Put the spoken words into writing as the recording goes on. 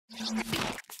Hello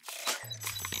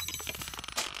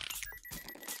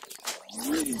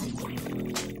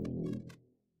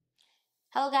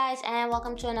guys, and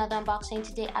welcome to another unboxing.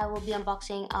 Today I will be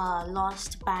unboxing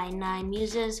Lost by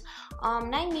 9MUSES.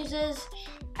 9MUSES,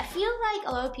 I feel like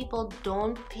a lot of people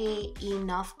don't pay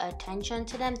enough attention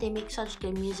to them. They make such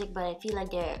good music, but I feel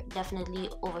like they're definitely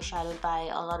overshadowed by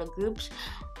a lot of groups.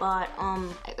 But I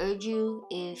urge you,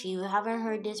 if you haven't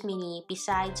heard this mini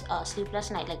besides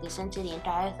Sleepless Night, like listen to the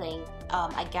entire thing.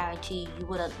 I guarantee you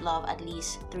would love at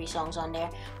least 3 songs on there.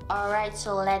 Alright,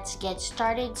 so let's get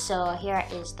started. So here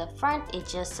is the front. It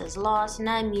just says Lost,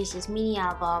 9MUSES mini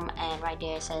album, and right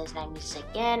there it says 9MUSES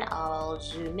again. I'll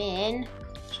zoom in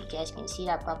so you guys can see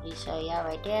that properly. So yeah,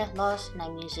 right there, Lost,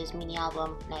 9MUSES mini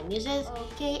album, 9MUSES.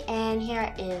 Okay, and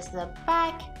here is the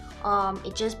back.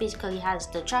 It just basically has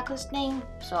the track listing,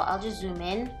 so I'll just zoom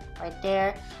in right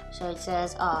there. So it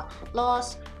says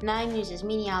Lost, 9MUSES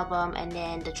mini album, and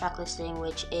then the track listing,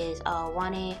 which is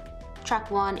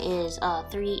track 1 is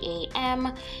 3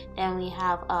 AM. Then we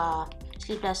have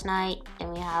Sleepless Night,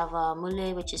 then we have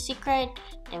Mule, which is Secret,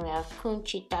 then we have Kun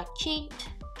Chita Cheat,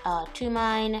 To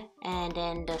Mine, and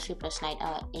then the Sleepless Night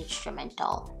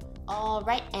instrumental.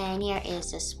 Alright, and here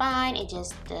is the spine. It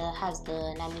just has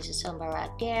the 9MUSES symbol right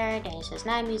there. Then it says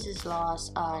 9MUSES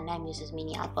Lost, 9MUSES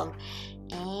mini album,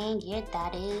 and yeah,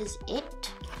 that is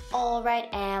it.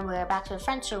 Alright, and we're back to the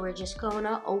front, so we're just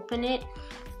gonna open it.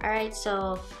 Alright,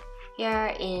 so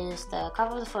here is the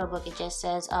cover of the photo book. It just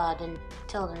says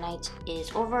Till the Night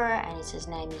is Over, and it says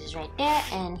 9MUSES right there.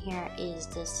 And here is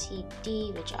the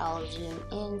CD, which I'll zoom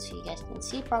in so you guys can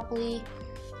see properly.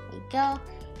 There you go.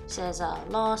 It says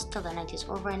Lost, Till the Night is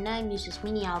Over, 9MUSES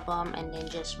mini album, and then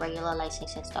just regular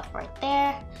licensing stuff right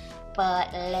there.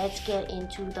 But let's get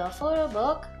into the photo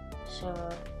book. So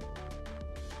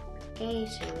okay,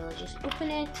 so we'll just open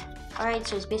it. Alright,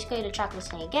 so it's basically the track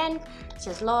listing again. It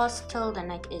says Lost, Till the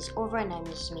Night is Over,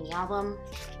 9MUSES mini album.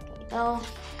 There we go.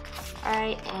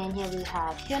 Alright, and here we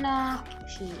have Hyuna.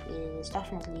 She is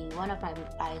definitely one of my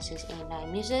biases in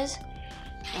 9MUSES.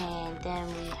 And then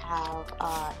we have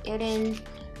Erin.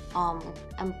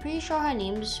 I'm pretty sure her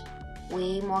name's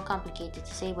way more complicated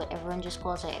to say, but everyone just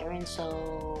calls her Erin,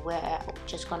 so we're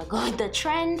just gonna go with the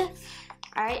trend.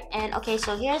 Alright, and okay,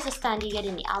 so here's the stand you get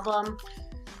in the album.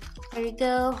 There you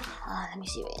go. Let me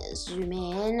see, zoom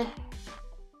in.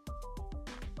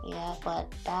 Yeah,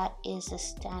 but that is the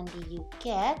standee you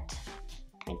get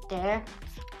right there.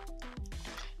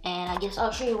 And I guess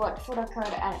I'll show you what photo card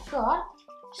I got.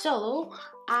 So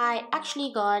I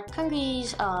actually got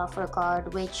Kangri's photo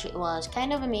card, which was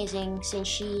kind of amazing since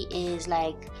she is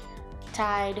like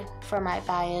tied for my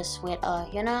bias with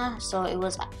Hyuna. So it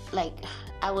was like,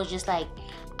 I was just like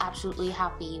absolutely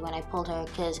happy when I pulled her,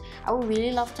 because I would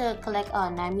really love to collect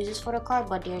 9MUSES photo card,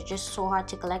 but they're just so hard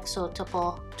to collect. So to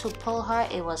pull her,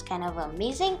 it was kind of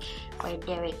amazing. Right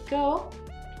there we go.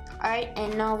 Alright,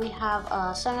 and now we have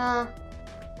Sanga.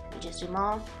 Let me just zoom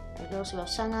out. There we go. So we have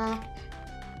Sanga.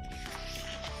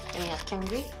 Then we have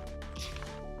Kangri.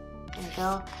 There we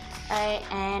go. Alright,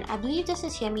 and I believe this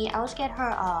is Hyemi. I always get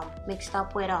her mixed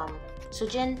up with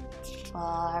Sujin.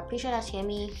 I'm pretty sure that's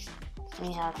Hyemi. Then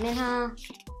we have Minha.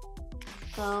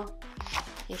 Go.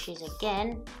 Here she is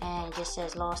again, and it just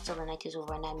says Lost, Till the Night is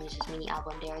Over, 9MUSES mini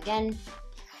album there again.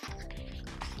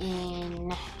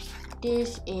 And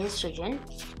this is Sujin.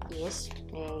 Yes,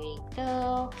 there we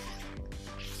go.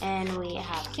 And we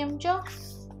have Kimjo.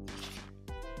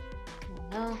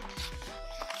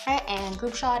 Alright, and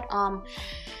group shot.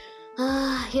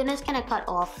 Hyuna's kind of cut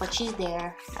off, but she's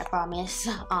there, I promise.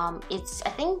 I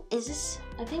think it's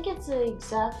the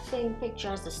exact same picture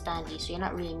as the standee, so you're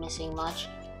not really missing much.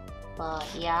 But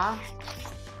yeah.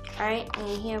 Alright,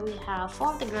 and here we have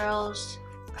 4 of the girls.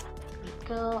 There we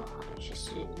go. Let's just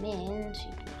zoom in so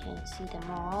you can see them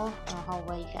all. I don't know how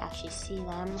well you can actually see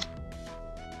them.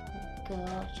 There we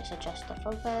go. Just adjust the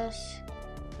focus.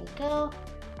 There we go.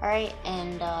 Alright,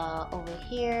 and over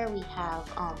here we have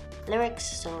lyrics.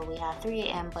 So we have 3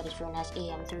 AM, but it's written as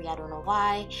AM3, I don't know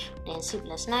why. Then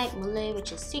Sleepless Night, Mule,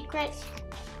 which is Secret,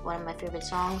 one of my favorite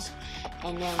songs.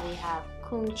 And then we have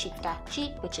Kun Chita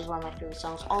Cheat, which is one of my favorite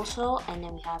songs also. And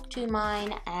then we have To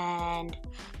Mine and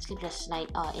Sleepless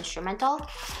Night instrumental.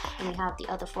 And we have the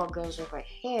other 4 girls over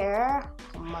here.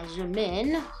 I'm gonna zoom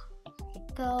in. There we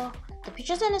go. The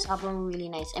pictures on this album were really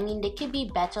nice. I mean, they could be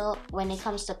better when it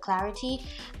comes to clarity,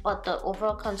 but the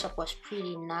overall concept was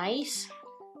pretty nice.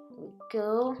 There we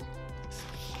go.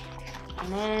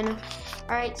 And then,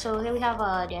 alright, so here we have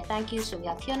their thank you. So we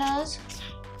have Hyuna's,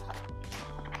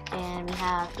 and we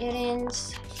have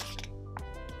Erin's,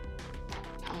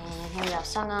 and here we have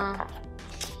Sanga,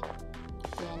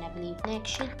 and I believe next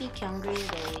should be Kyungri.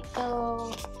 There we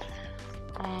go.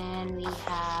 And we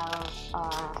have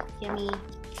Yemi.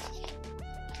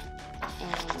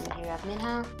 And here we have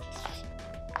Minha.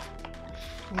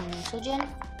 And Sojin.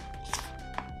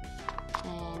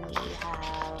 And we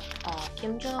have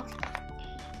Kimjo.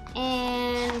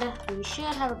 And we should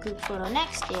have a group photo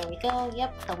next. There we go.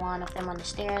 Yep, the one of them on the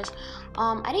stairs.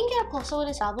 I didn't get a poster with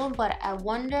this album, but I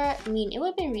wonder, I mean, it would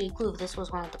have been really cool if this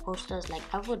was one of the posters. Like,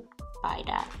 I would buy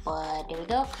that. But there we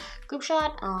go. Group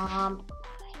shot.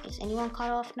 Is anyone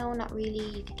cut off? No, not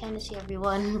really. You can kind of see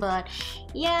everyone, but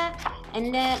yeah.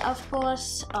 And then of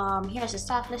course, here's the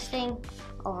staff listing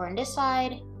over on this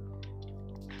side.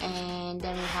 And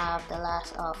then we have the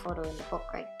last photo in the book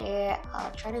right there. I'll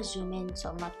try to zoom in so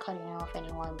I'm not cutting off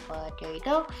anyone, but there you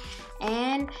go.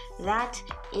 And that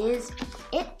is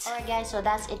it. Alright guys, so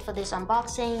that's it for this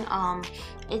unboxing.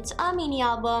 It's a mini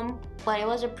album, but it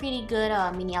was a pretty good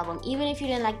mini album. Even if you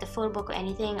didn't like the photo book or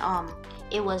anything,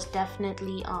 it was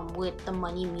definitely with the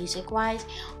money music wise.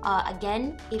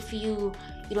 Again, if you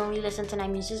don't really listen to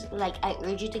 9MUSES, like, I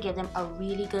urge you to give them a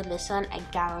really good listen. I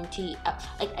guarantee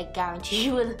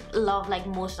you will love like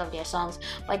most of their songs.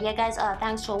 But yeah guys,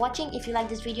 thanks for watching. If you like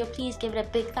this video, please give it a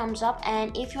big thumbs up,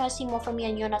 and if you want to see more from me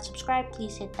and you're not subscribed,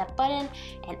 please hit that button,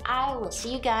 and I will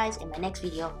see you guys in my next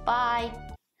video. Bye.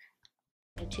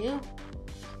 You too.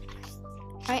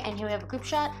 Alright, and here we have a group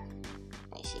shot.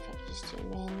 Let me see if I can just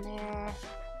zoom in there.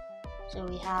 So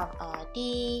we have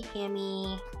D,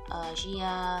 Yemi,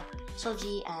 Gia,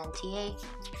 Soji, and TA.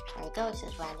 There we go. It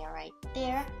says Rania right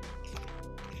there.